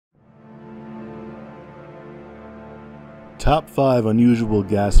Top 5 Unusual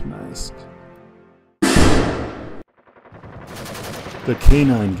Gas Masks. The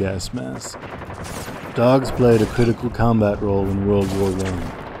Canine Gas Mask. Dogs played a critical combat role in World War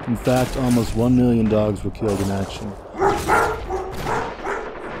I. In fact, almost 1 million dogs were killed in action.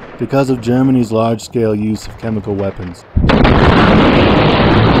 Because of Germany's large-scale use of chemical weapons,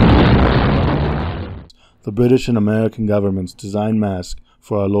 the British and American governments designed masks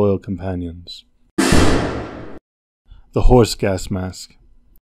for our loyal companions. The Horse Gas Mask.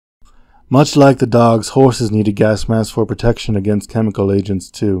 Much like the dogs, horses needed gas masks for protection against chemical agents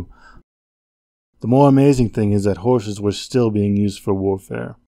too. The more amazing thing is that horses were still being used for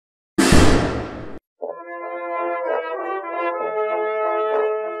warfare.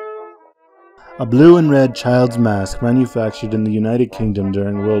 A blue and red child's mask manufactured in the United Kingdom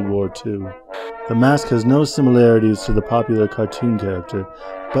during World War II. The mask has no similarities to the popular cartoon character,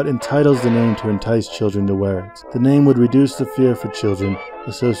 but entitles the name to entice children to wear it. The name would reduce the fear for children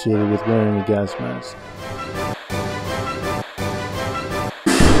associated with wearing a gas mask.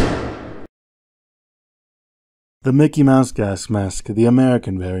 The Mickey Mouse Gas Mask, the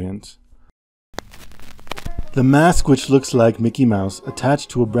American variant. The mask, which looks like Mickey Mouse, attached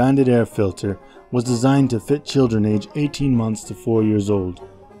to a branded air filter, was designed to fit children aged 18 months to 4 years old.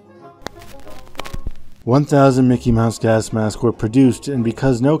 1,000 Mickey Mouse gas masks were produced, and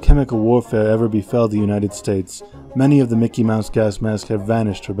because no chemical warfare ever befell the United States, many of the Mickey Mouse gas masks have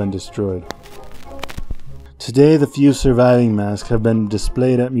vanished or been destroyed. Today, the few surviving masks have been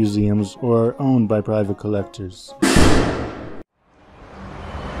displayed at museums or are owned by private collectors.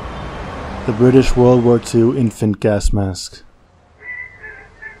 The British World War II Infant Gas Mask.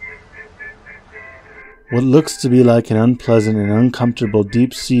 What looks to be like an unpleasant and uncomfortable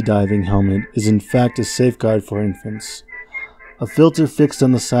deep-sea diving helmet is in fact a safeguard for infants. A filter fixed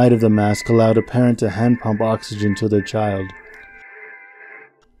on the side of the mask allowed a parent to hand pump oxygen to their child.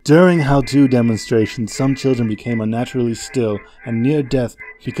 During how-to demonstrations, some children became unnaturally still and near death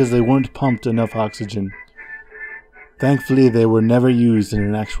because they weren't pumped enough oxygen. Thankfully, they were never used in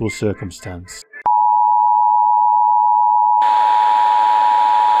an actual circumstance.